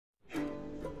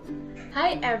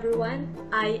Hi everyone,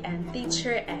 I am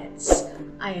Teacher Eds.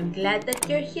 I am glad that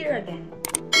you're here again.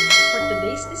 For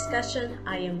today's discussion,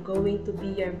 I am going to be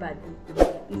your buddy.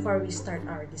 Before we start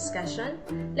our discussion,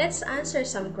 let's answer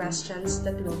some questions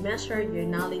that will measure your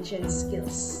knowledge and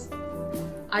skills.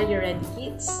 Are you ready,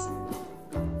 kids?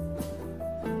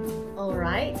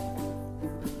 Alright.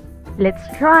 Let's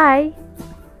try!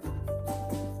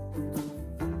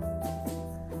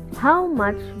 How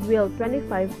much will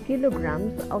 25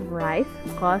 kilograms of rice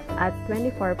cost at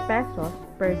 24 pesos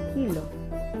per kilo?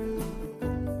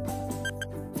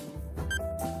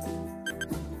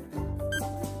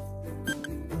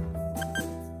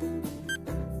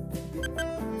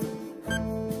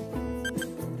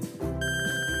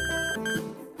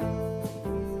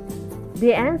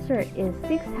 The answer is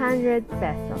 600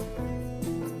 pesos.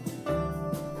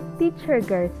 Teacher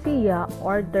Garcia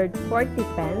ordered 40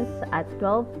 pens at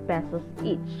 12 pesos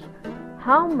each.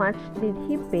 How much did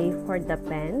he pay for the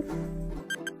pens?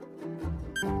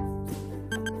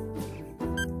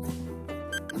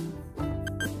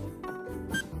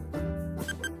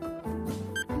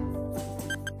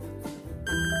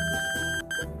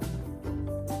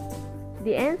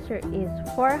 The answer is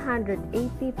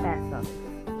 480 pesos.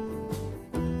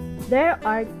 There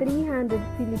are 300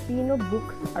 Filipino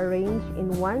books arranged in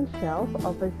one shelf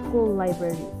of a school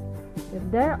library. If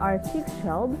there are 6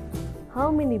 shelves,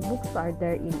 how many books are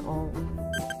there in all?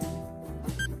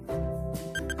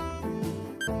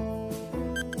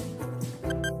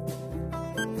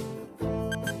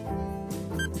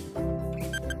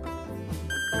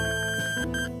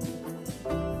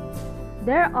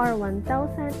 There are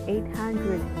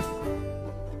 1,800 books.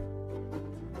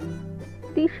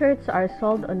 T-shirts are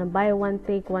sold on a buy one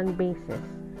take one basis.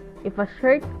 If a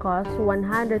shirt costs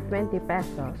 120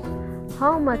 pesos,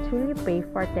 how much will you pay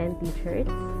for 10 t-shirts?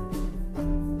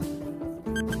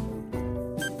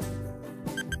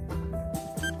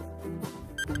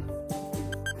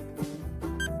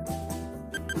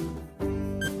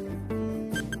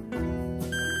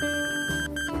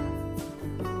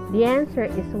 The answer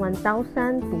is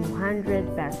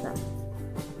 1,200 pesos.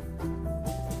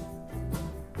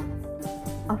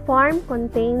 A farm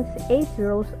contains 8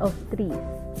 rows of trees.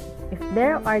 If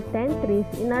there are 10 trees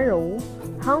in a row,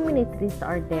 how many trees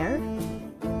are there?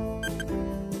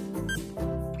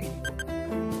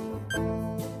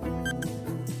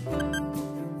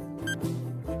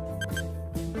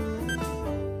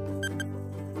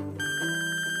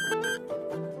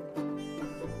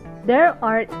 There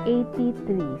are 80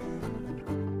 trees.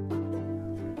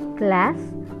 Class,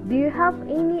 do you have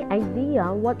any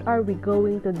idea what are we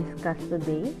going to discuss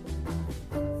today?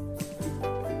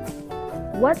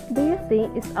 What do you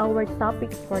think is our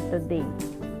topic for today?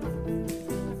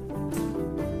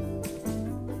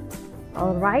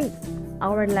 Alright,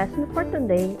 our lesson for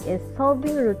today is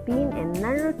solving routine and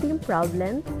non-routine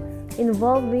problems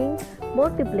involving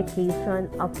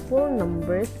multiplication of full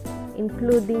numbers,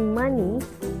 including money,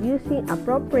 using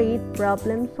appropriate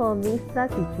problem-solving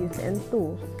strategies and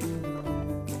tools.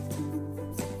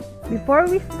 Before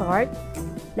we start,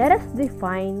 let us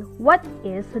define what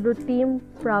is routine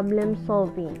problem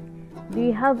solving. Do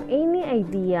you have any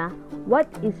idea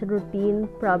what is routine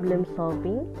problem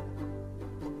solving?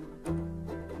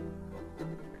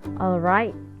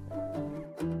 Alright.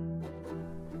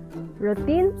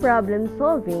 Routine problem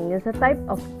solving is a type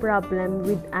of problem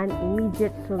with an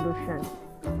immediate solution.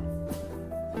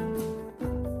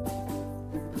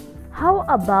 How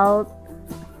about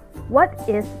what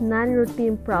is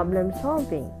non-routine problem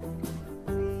solving?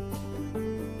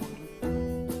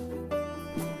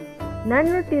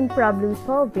 Non-routine problem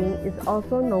solving is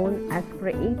also known as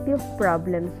creative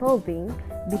problem solving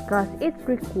because it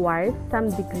requires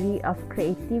some degree of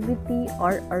creativity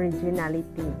or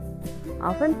originality.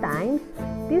 Oftentimes,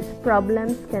 these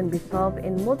problems can be solved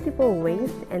in multiple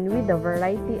ways and with a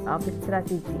variety of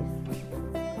strategies.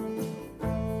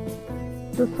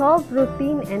 To solve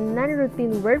routine and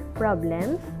non-routine word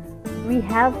problems, we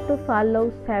have to follow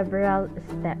several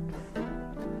steps.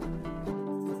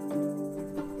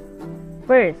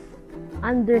 First,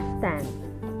 understand.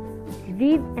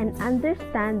 Read and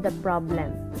understand the problem.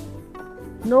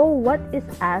 Know what is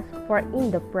asked for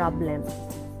in the problem.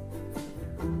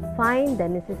 Find the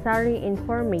necessary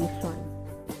information.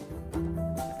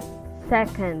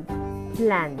 Second,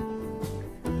 plan.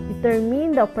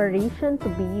 Determine the operation to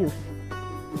be used.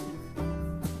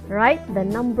 Write the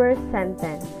number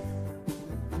sentence.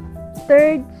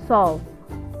 Third, solve.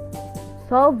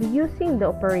 Solve using the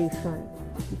operation.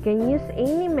 You can use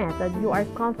any method you are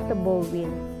comfortable with.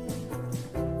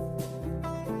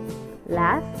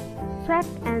 Last, check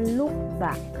and look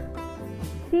back.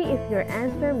 See if your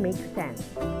answer makes sense.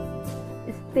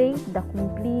 State the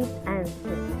complete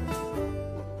answer.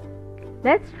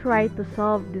 Let's try to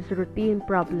solve this routine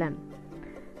problem.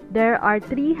 There are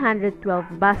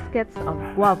 312 baskets of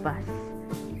guavas.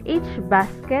 Each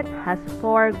basket has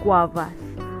 4 guavas.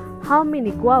 How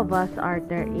many guavas are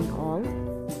there in all?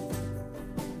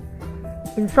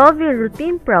 In solving a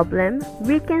routine problem,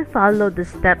 we can follow the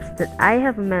steps that I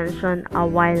have mentioned a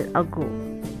while ago.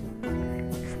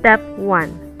 Step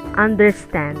 1.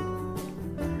 Understand.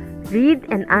 Read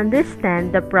and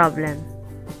understand the problem.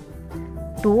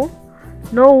 2.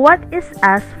 Know what is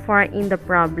asked for in the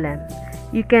problem.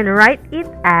 You can write it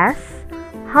as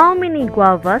how many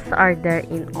guavas are there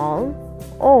in all,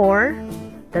 or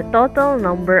the total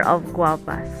number of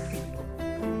guavas.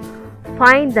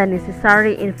 Find the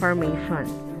necessary information.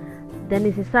 The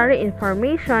necessary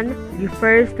information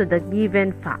refers to the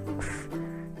given facts.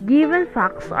 Given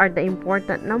facts are the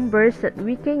important numbers that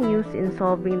we can use in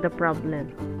solving the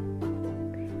problem.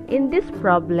 In this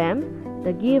problem,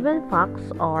 the given facts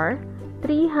are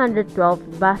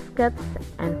 312 baskets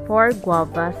and 4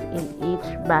 guavas in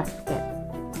each basket.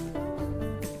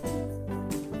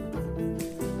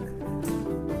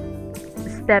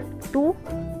 Step 2.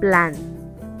 Plan.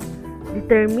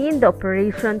 Determine the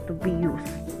operation to be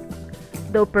used.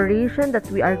 The operation that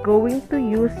we are going to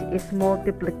use is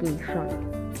multiplication.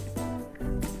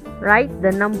 Write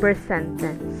the number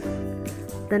sentence.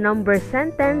 The number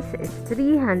sentence is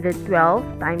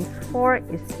 312 times 4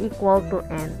 is equal to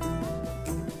n.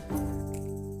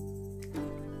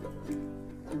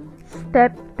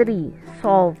 Step 3.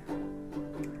 Solve.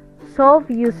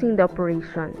 Solve using the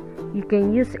operation. You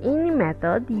can use any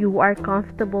method you are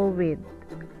comfortable with.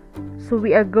 So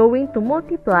we are going to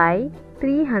multiply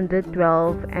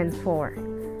 312 and 4.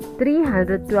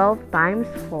 312 times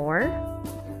 4.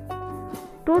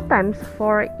 2 times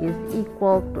 4 is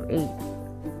equal to 8.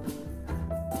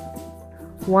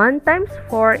 1 times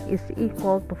 4 is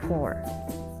equal to 4.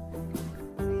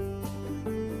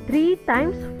 3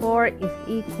 times 4 is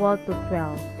equal to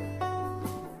 12.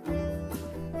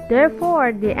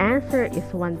 Therefore, the answer is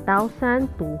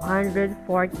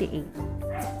 1248.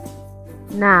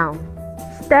 Now,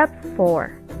 step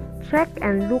 4. Check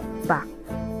and look back.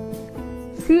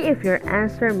 See if your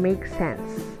answer makes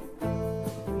sense.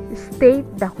 State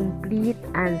the complete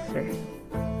answer.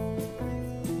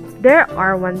 There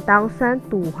are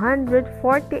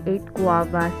 1248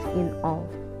 guavas in all.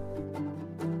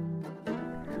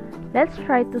 Let's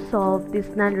try to solve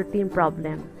this non-routine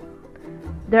problem.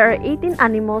 There are 18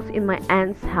 animals in my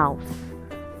aunt's house.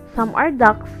 Some are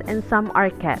ducks and some are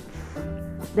cats.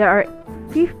 There are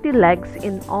 50 legs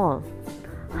in all.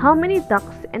 How many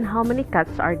ducks and how many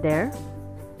cats are there?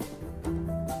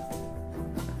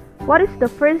 What is the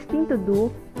first thing to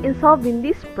do in solving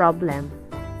this problem?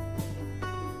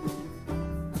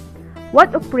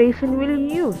 What operation will you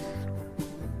use?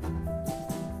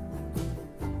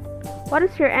 What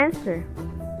is your answer?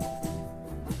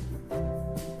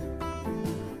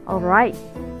 Alright.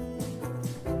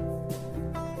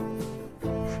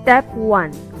 Step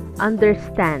 1.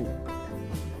 Understand.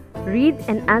 Read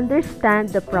and understand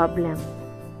the problem.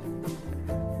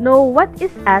 Know what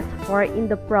is asked for in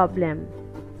the problem.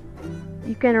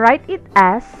 You can write it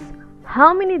as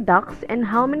how many ducks and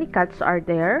how many cats are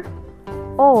there,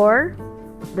 or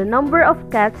the number of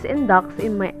cats and ducks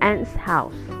in my aunt's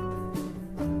house.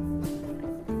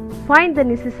 Find the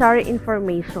necessary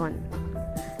information.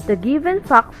 The given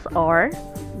facts are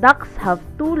ducks have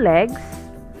 2 legs,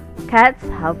 cats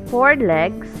have 4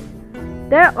 legs,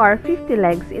 there are 50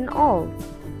 legs in all.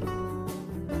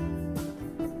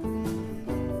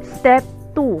 Step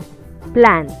 2.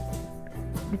 Plan.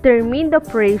 Determine the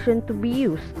operation to be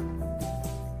used.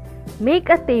 Make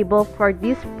a table for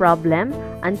this problem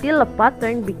until a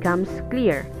pattern becomes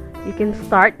clear. You can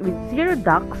start with 0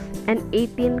 ducks and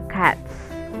 18 cats.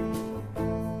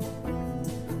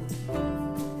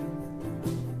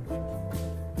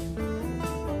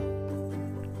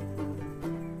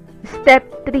 Step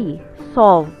 3.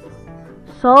 Solve.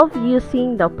 Solve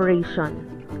using the operation.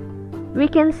 We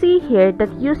can see here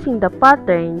that using the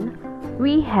pattern,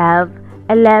 we have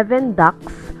 11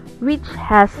 ducks which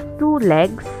has 2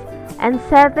 legs and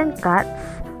 7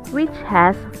 cats which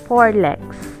has 4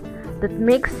 legs. That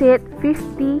makes it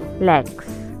 50 legs.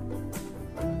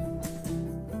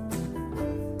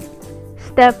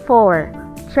 Step 4.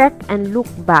 Check and look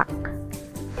back.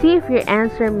 See if your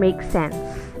answer makes sense.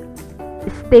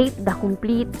 State the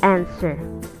complete answer.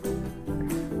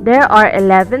 There are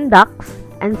 11 ducks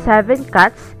and 7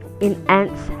 cats in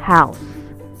Aunt's house.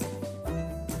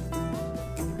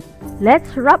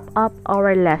 Let's wrap up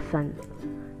our lesson.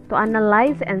 To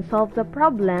analyze and solve the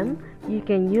problem, you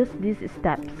can use these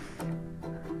steps.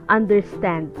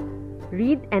 Understand.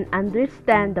 Read and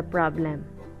understand the problem.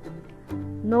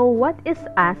 Know what is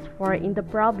asked for in the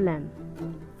problem.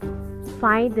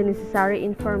 Find the necessary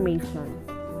information.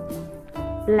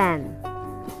 Plan.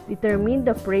 Determine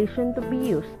the operation to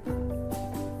be used.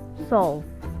 Solve.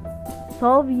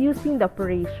 Solve using the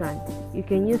operation. You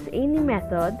can use any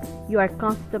method you are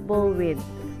comfortable with.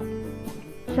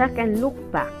 Check and look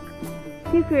back.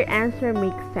 See if your answer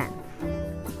makes sense.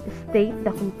 State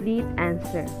the complete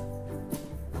answer.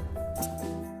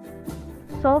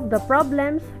 Solve the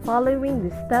problems following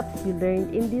the steps you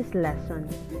learned in this lesson.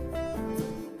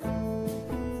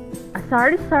 A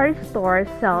sari-sari store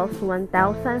sells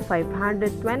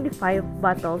 1,525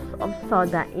 bottles of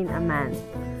soda in a month.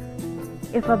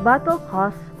 If a bottle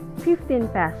costs 15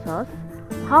 pesos,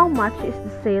 how much is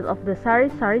the sale of the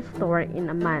sari-sari store in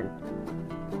a month?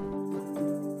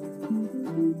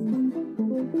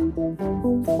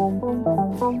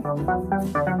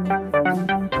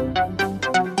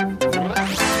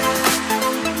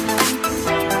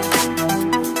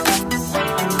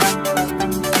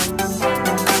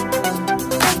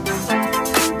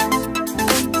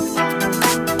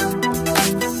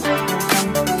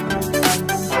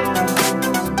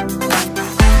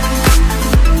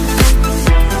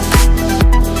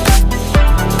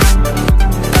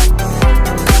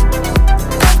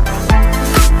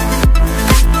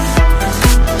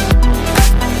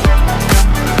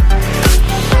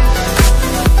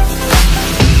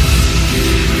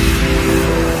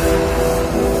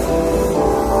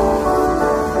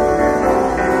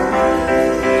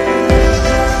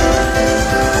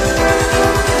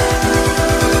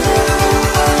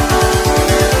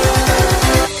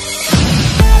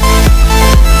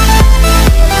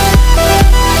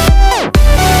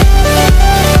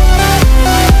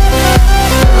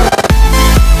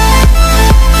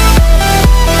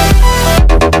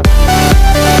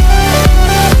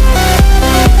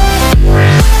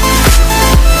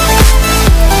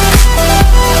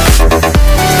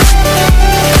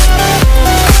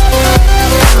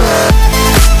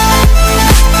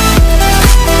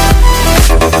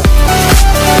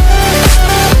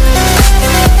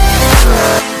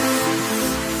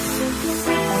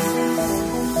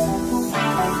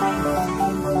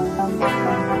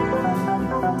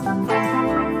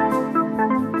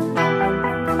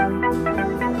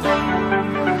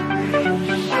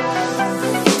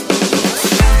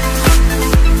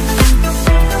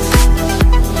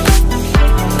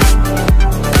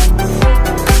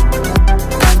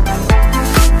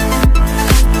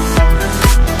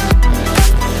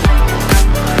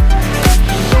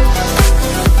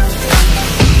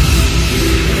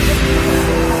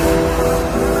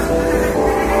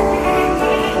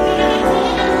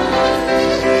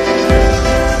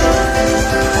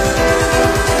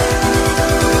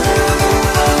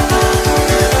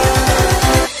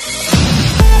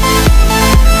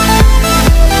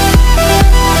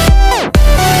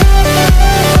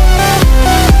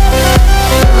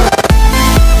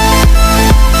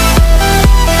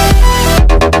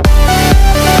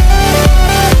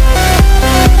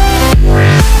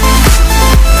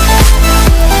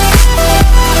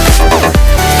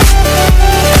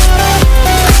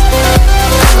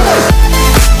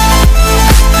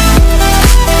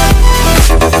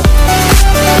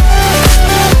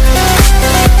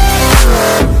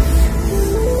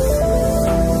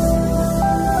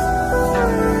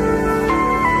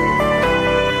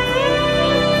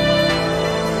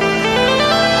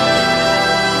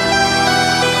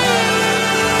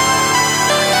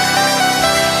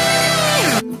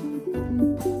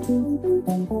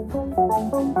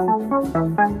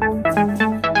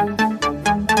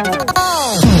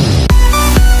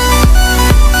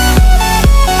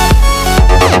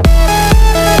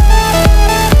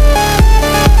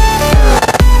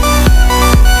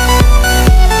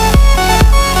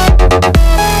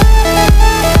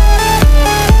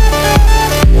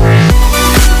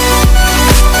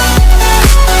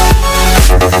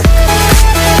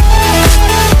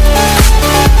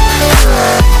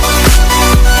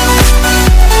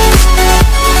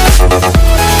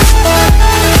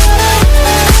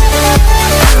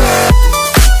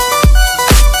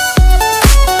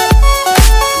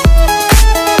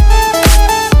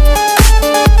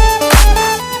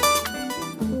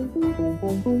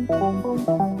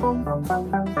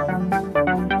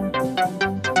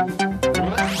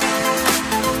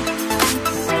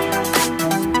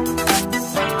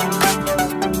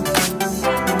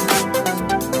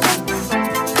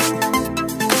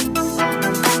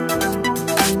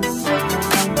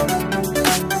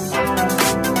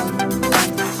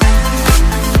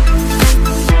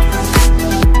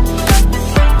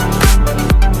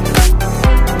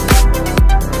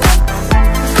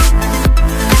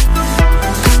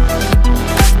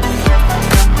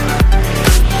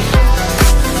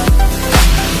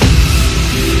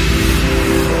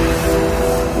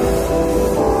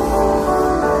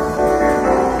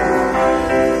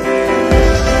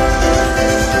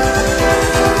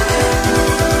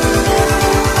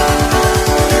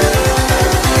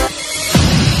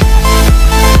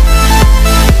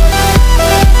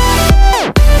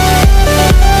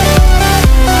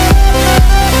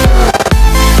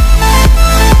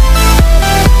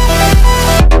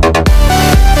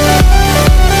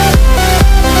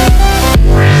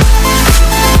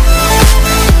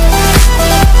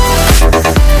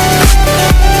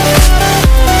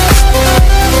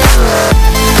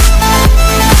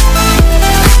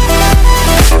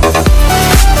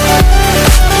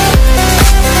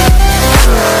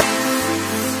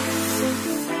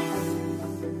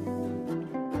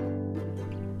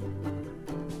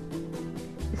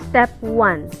 Step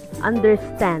 1.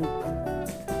 Understand.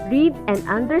 Read and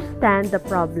understand the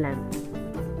problem.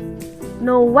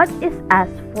 Know what is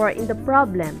asked for in the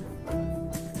problem.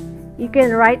 You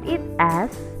can write it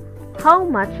as, how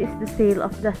much is the sale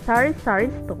of the sari-sari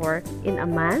store in a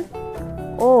month?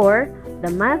 Or,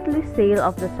 the monthly sale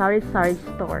of the sari-sari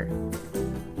store.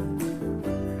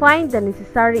 Find the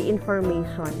necessary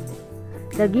information.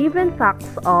 The given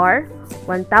facts are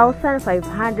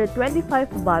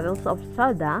 1,525 bottles of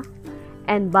soda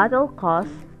and bottle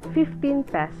costs 15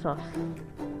 pesos.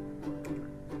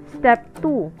 Step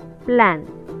 2. Plan.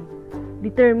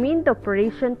 Determine the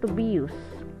operation to be used.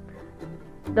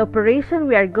 The operation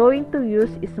we are going to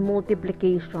use is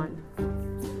multiplication.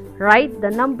 Write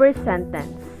the number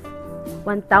sentence.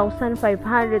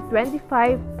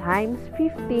 1,525 times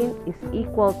 15 is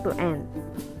equal to n.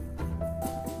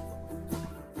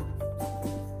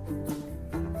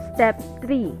 Step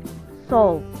 3.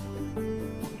 Solve.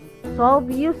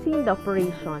 Solve using the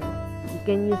operation. You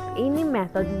can use any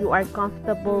method you are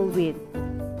comfortable with.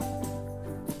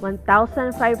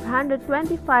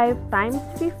 1,525 times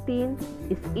 15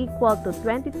 is equal to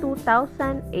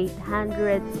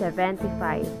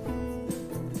 22,875.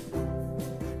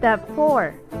 Step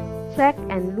 4. Check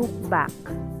and look back.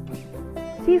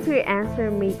 See if your answer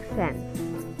makes sense.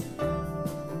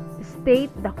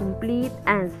 State the complete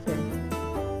answer.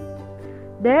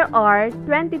 There are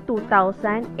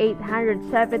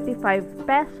 22,875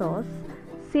 pesos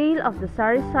sale of the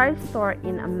sari-sari store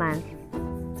in a month.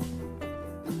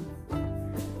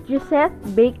 Gisette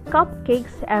baked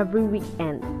cupcakes every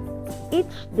weekend.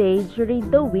 Each day during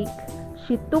the week,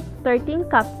 she took 13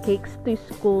 cupcakes to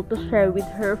school to share with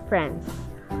her friends.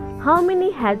 How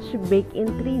many had she baked in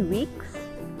 3 weeks?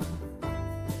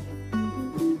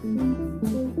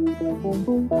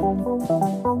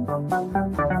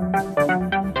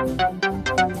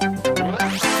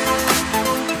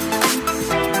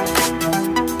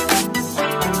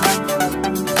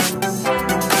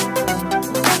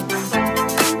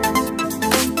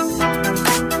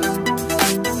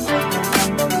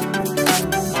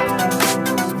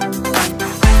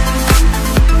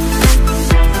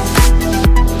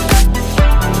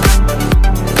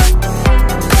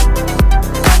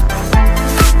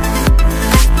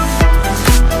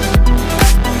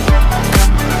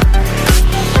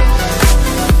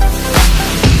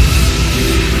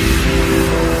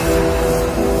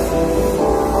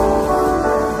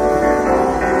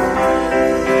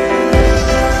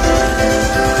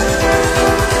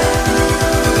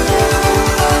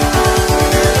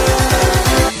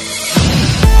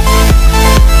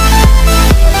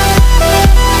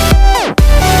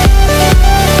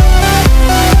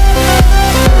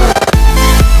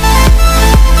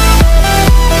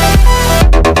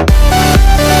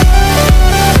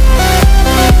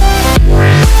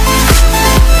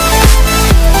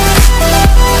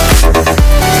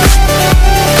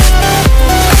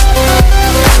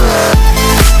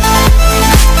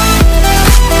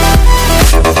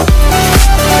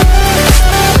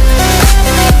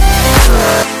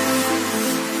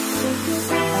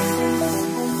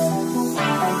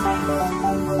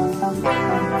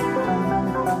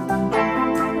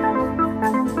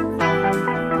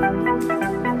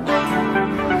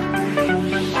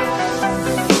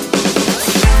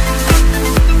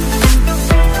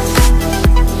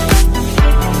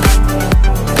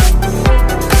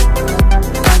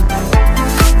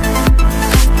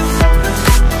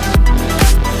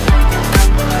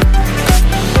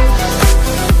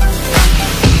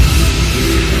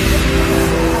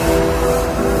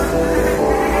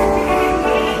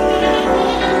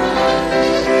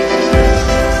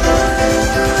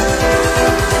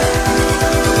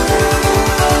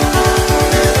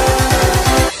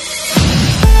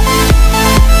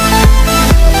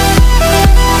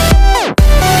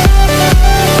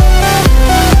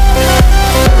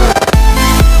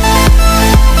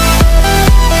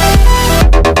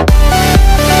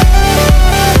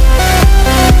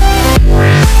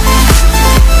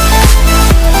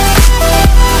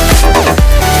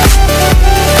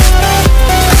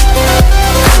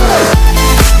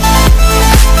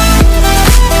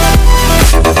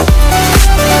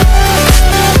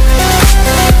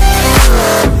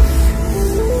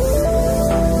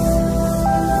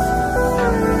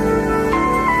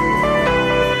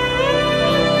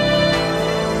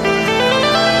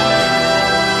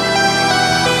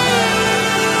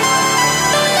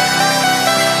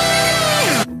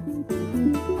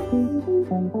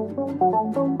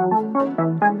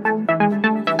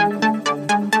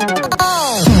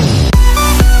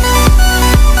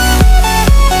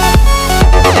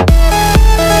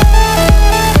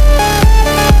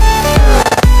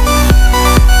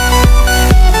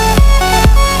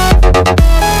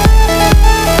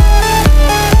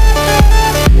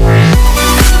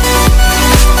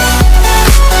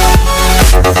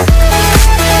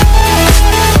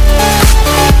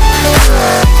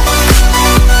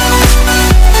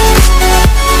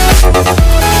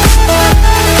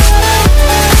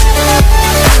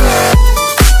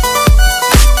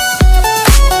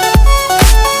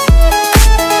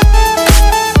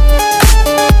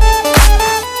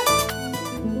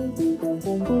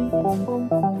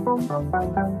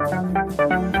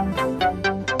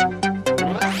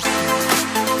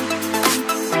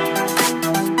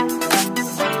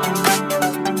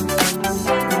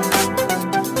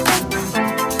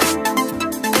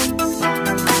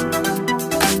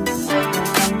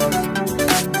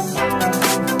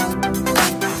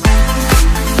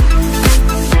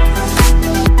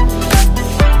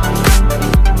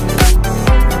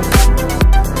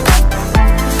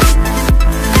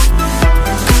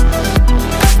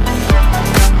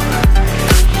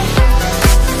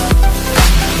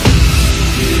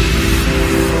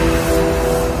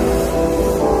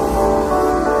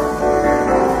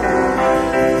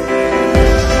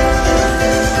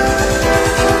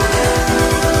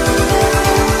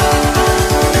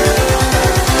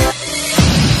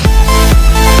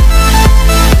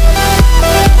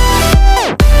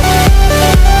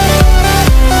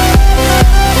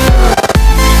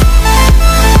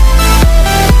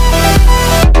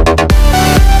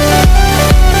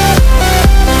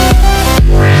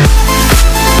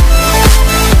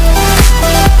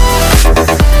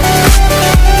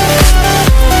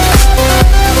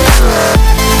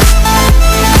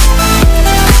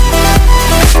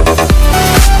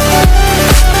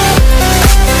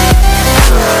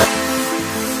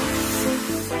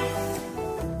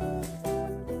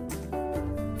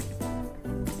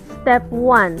 Step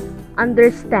 1.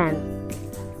 Understand.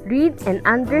 Read and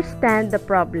understand the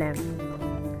problem.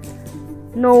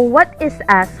 Know what is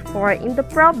asked for in the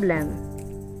problem.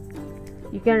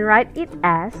 You can write it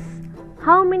as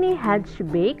how many heads you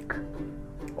bake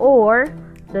or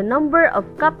the number of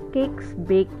cupcakes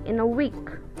baked in a week.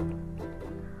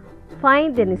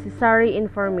 Find the necessary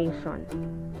information.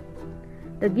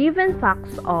 The given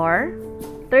facts are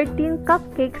 13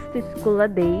 cupcakes to school a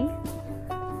day,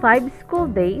 5 school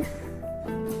days,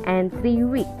 and 3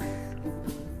 weeks.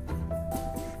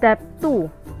 Step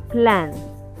 2. Plan.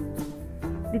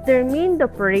 Determine the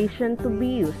operation to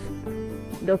be used.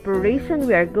 The operation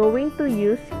we are going to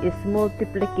use is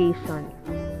multiplication.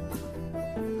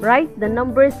 Write the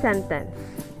number sentence.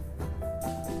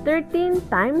 13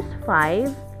 times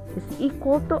 5 is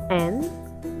equal to n.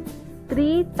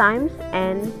 3 times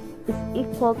n is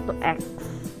equal to x.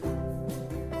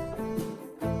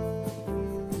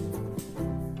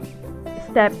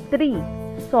 Step 3.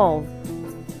 Solve.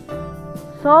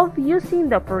 Solve using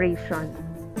the operation.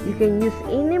 You can use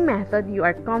any method you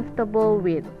are comfortable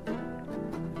with.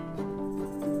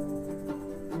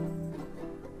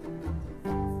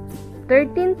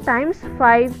 13 times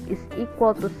 5 is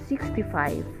equal to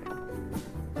 65.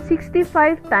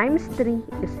 65 times 3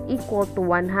 is equal to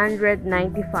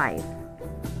 195.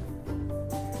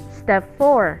 Step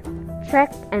 4.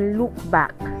 Check and look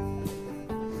back.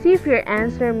 See if your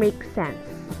answer makes sense.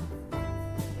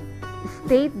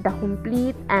 State the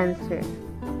complete answer.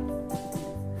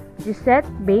 Gisette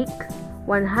baked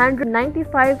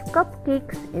 195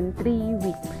 cupcakes in 3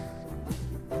 weeks.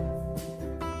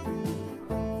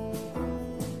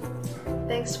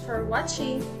 Thanks for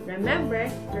watching. Remember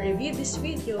to review this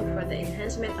video for the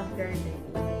enhancement of your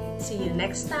learning. See you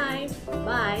next time.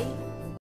 Bye!